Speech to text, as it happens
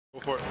Go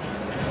for it.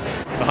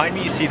 Behind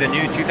me you see the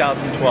new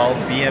 2012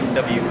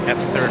 BMW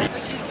F30.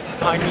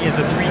 Behind me is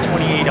a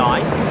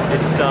 328i.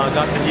 It's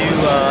got the new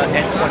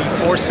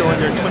N24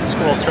 cylinder twin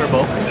scroll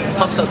turbo.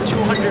 Pumps out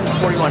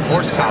 241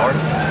 horsepower,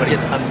 but it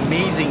gets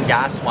amazing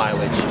gas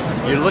mileage.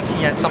 You're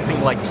looking at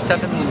something like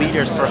 7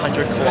 liters per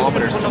 100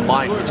 kilometers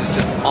combined, which is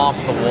just off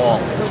the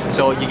wall.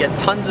 So you get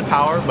tons of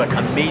power, but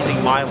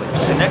amazing mileage.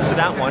 And next to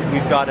that one,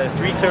 we've got a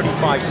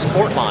 335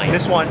 Sportline.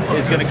 This one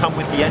is going to come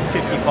with the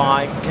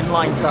N55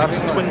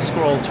 inline-6 twin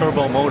scroll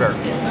turbo motor.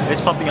 It's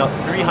pumping out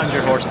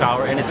 300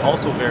 horsepower, and it's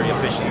also very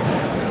efficient.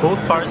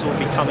 Both cars will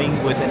be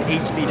coming with an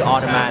 8-speed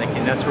automatic,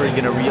 and that's where you're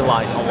going to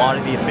realize a lot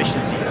of the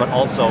efficiency, but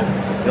also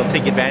they'll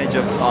take advantage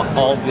of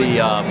all the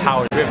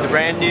power. We have the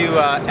brand new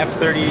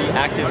F30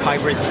 Active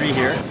Hybrid 3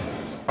 here.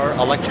 Our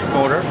electric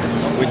motor,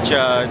 which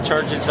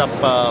charges up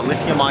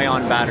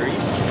lithium-ion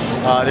batteries.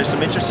 There's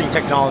some interesting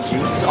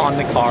technologies on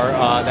the car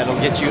that'll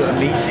get you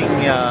amazing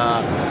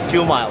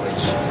fuel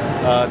mileage.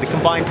 The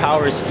combined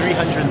power is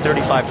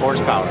 335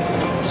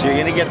 horsepower. So you're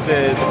going to get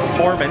the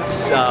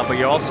performance, but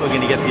you're also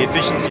going to get the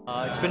efficiency.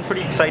 It's been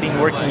pretty exciting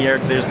working here.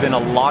 There's been a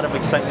lot of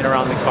excitement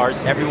around the cars.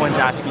 Everyone's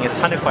asking a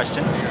ton of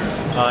questions.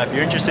 If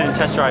you're interested in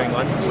test driving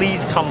one,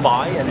 please come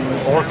by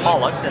or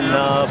call us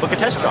and book a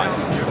test drive.